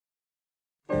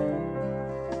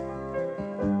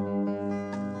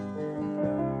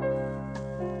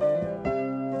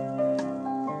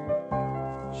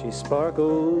She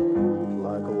sparkled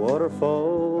like a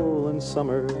waterfall in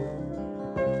summer.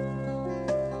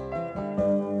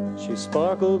 She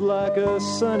sparkled like a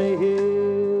sunny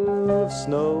hill of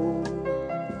snow.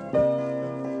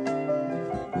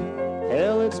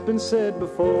 Hell, it's been said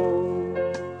before,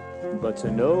 but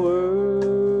to know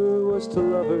her was to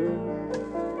love her.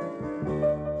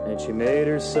 And she made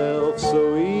herself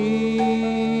so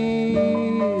easy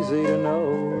to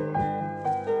know.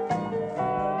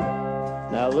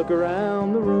 Now look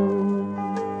around the room,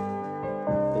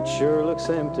 it sure looks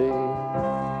empty.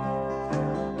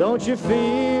 Don't you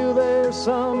feel there's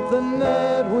something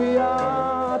that we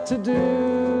ought to do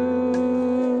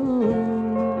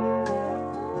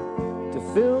to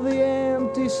fill the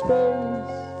empty space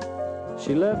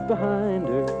she left behind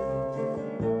her,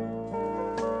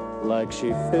 like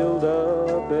she filled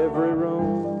up every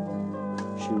room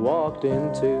she walked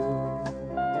into?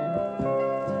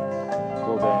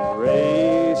 Well, then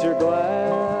raise your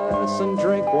glass and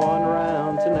drink one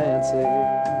round to Nancy.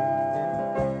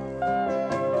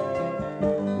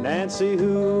 Nancy,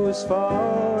 who is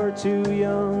far too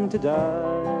young to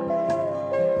die.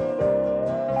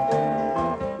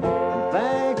 And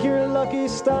thank your lucky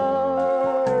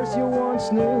stars you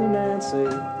once knew Nancy.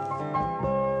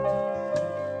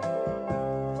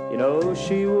 You know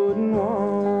she wouldn't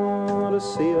want to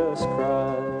see us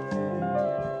cry.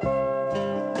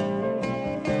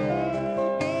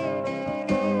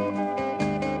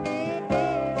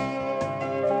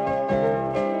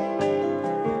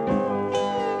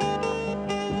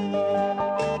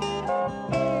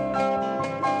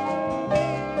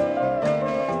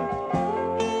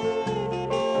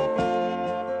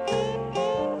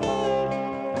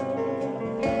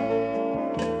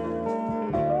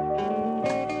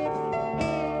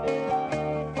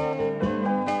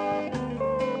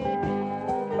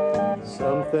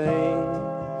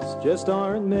 Things just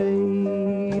aren't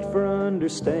made for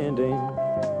understanding,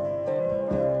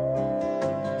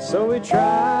 so we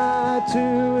try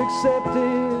to accept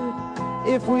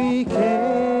it if we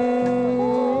can,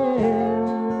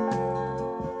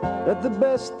 that the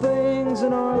best things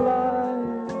in our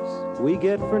lives we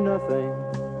get for nothing,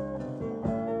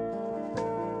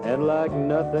 and like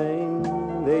nothing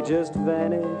they just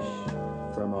vanish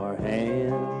from our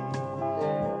hands.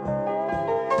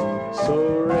 So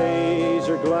raise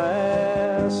your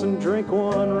glass and drink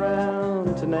one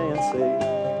round to Nancy.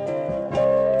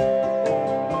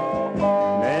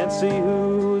 Nancy,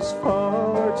 who's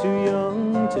far too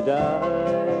young to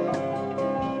die.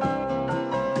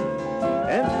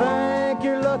 And thank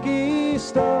your lucky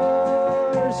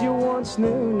stars you once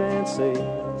knew Nancy,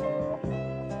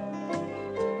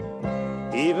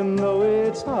 even though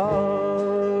it's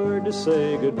hard to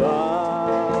say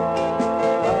goodbye.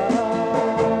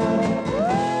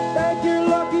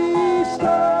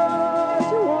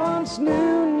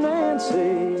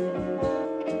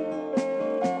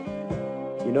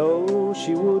 You know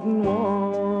she wouldn't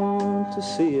want to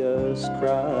see us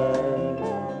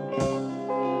cry.